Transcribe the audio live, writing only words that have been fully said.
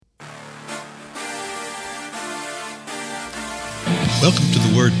Welcome to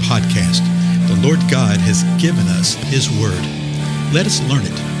the Word Podcast. The Lord God has given us His Word. Let us learn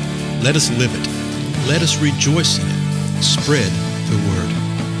it. Let us live it. Let us rejoice in it. Spread the Word.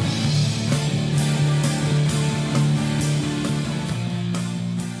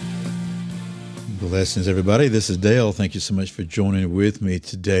 Blessings, everybody. This is Dale. Thank you so much for joining with me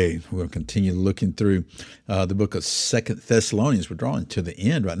today. We're going to continue looking through the book of 2 Thessalonians. We're drawing to the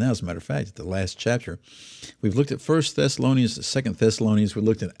end right now, as a matter of fact, the last chapter. We've looked at 1 Thessalonians, 2 Thessalonians. We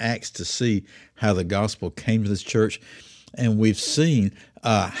looked at Acts to see how the gospel came to this church. And we've seen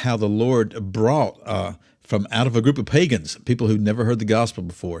how the Lord brought from out of a group of pagans, people who never heard the gospel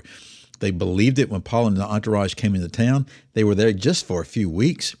before. They believed it when Paul and the entourage came into town. They were there just for a few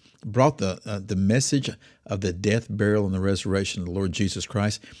weeks. Brought the message of the death, burial, and the resurrection of the Lord Jesus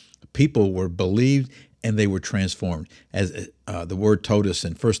Christ. People were believed and they were transformed. As the word told us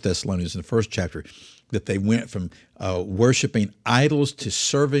in 1 Thessalonians, in the first chapter, that they went from worshiping idols to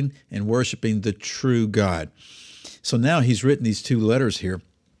serving and worshiping the true God. So now he's written these two letters here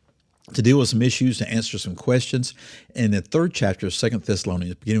to deal with some issues, to answer some questions. In the third chapter of 2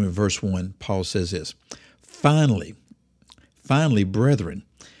 Thessalonians, beginning with verse 1, Paul says this, Finally, brethren,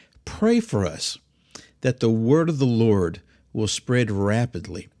 pray for us that the word of the Lord will spread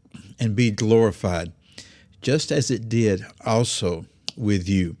rapidly and be glorified, just as it did also with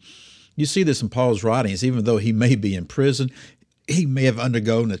you. You see this in Paul's writings. Even though he may be in prison, he may have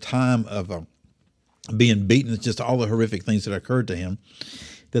undergone a time of being beaten, just all the horrific things that occurred to him,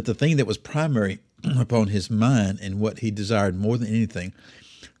 that the thing that was primary upon his mind and what he desired more than anything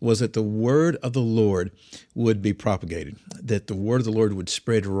was that the word of the Lord would be propagated, that the word of the Lord would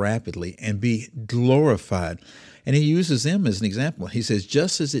spread rapidly and be glorified. And he uses them as an example. He says,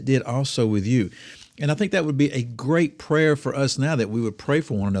 just as it did also with you. And I think that would be a great prayer for us now, that we would pray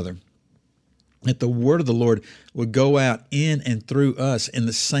for one another, that the word of the Lord would go out in and through us in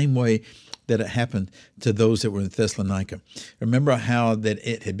the same way that it happened to those that were in Thessalonica. Remember how that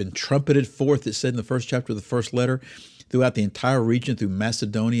it had been trumpeted forth, it said in the first chapter of the first letter, throughout the entire region, through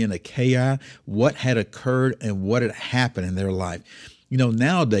Macedonia and Achaia, what had occurred and what had happened in their life. You know,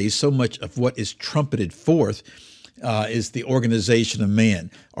 nowadays, so much of what is trumpeted forth is the organization of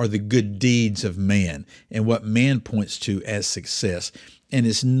man, or the good deeds of man, and what man points to as success. And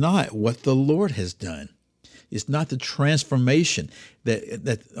it's not what the Lord has done. It's not the transformation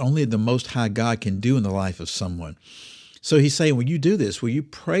that only the Most High God can do in the life of someone. So he's saying, when you do this, will you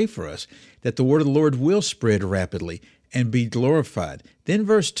pray for us that the word of the Lord will spread rapidly and be glorified? Then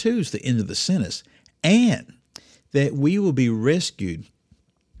verse 2 is the end of the sentence. And that we will be rescued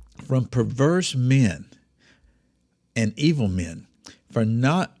from perverse men and evil men, for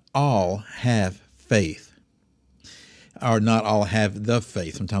not all have faith. Or not all have the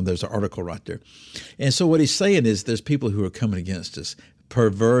faith. Sometimes there's an article right there. And so what he's saying is there's people who are coming against us.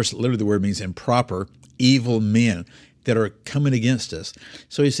 Perverse, literally the word means improper, evil men that are coming against us.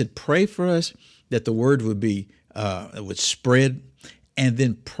 So he said, pray for us that the word would spread, and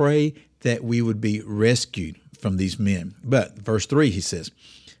then pray that we would be rescued from these men. But verse 3, he says,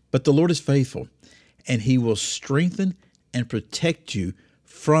 but the Lord is faithful, and he will strengthen and protect you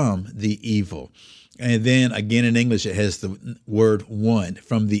from the evil. And then again in English, it has the word one,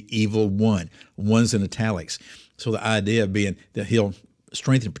 from the evil one. One's in italics. So the idea being that he'll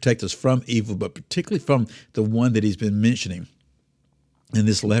strengthen and protect us from evil, but particularly from the one that he's been mentioning in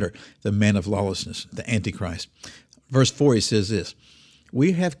this letter, the man of lawlessness, the Antichrist. Verse 4, he says this,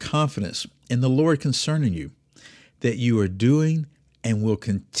 we have confidence in the Lord concerning you, that you are doing and will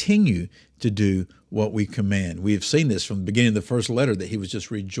continue to do what we command. We have seen this from the beginning of the first letter, that he was just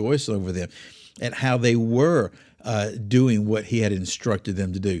rejoicing over them at how they were doing what he had instructed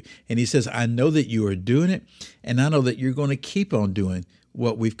them to do. And he says, I know that you are doing it, and I know that you're going to keep on doing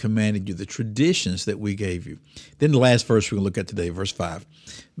what we've commanded you, the traditions that we gave you. Then the last verse we're going to look at today, verse 5.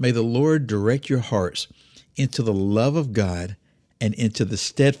 May the Lord direct your hearts into the love of God and into the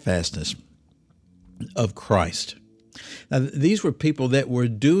steadfastness of Christ. Now, these were people that were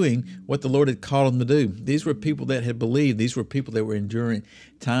doing what the Lord had called them to do. These were people that had believed. These were people that were enduring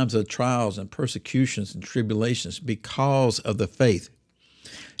times of trials and persecutions and tribulations because of the faith.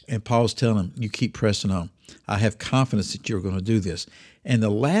 And Paul's telling them, you keep pressing on. I have confidence that you're going to do this. And the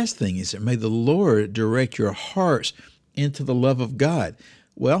last thing is that may the Lord direct your hearts into the love of God.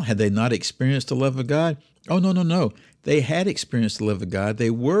 Well, had they not experienced the love of God? Oh, no. They had experienced the love of God.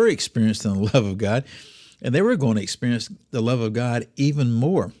 They were experiencing the love of God. And they were going to experience the love of God even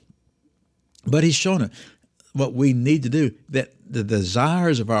more. But he's showing us what we need to do, that the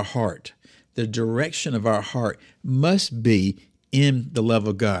desires of our heart, the direction of our heart must be in the love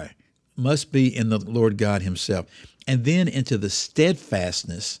of God, must be in the Lord God himself. and then into the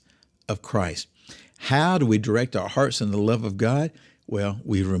steadfastness of Christ. How do we direct our hearts in the love of God? Well,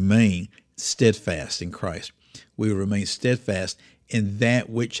 we remain steadfast in Christ. We remain steadfast in that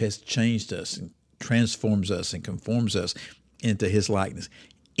which has changed us and transforms us and conforms us into his likeness.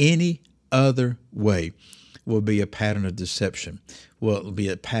 Any other way will be a pattern of deception, will be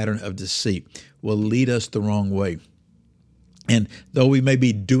a pattern of deceit, will lead us the wrong way. And though we may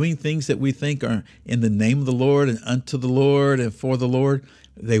be doing things that we think are in the name of the Lord and unto the Lord and for the Lord,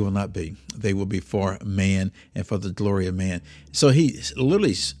 they will not be. They will be for man and for the glory of man. So he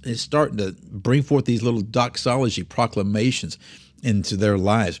literally is starting to bring forth these little doxology proclamations into their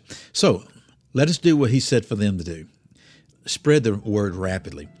lives. So let us do what he said for them to do. Spread the word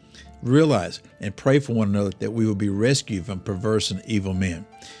rapidly. Realize and pray for one another that we will be rescued from perverse and evil men.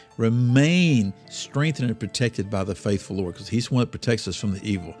 Remain strengthened and protected by the faithful Lord, because he's the one that protects us from the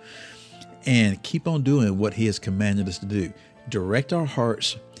evil. And keep on doing what he has commanded us to do. Direct our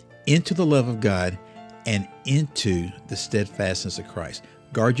hearts into the love of God and into the steadfastness of Christ.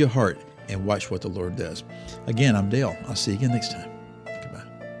 Guard your heart and watch what the Lord does. Again, I'm Dale. I'll see you again next time.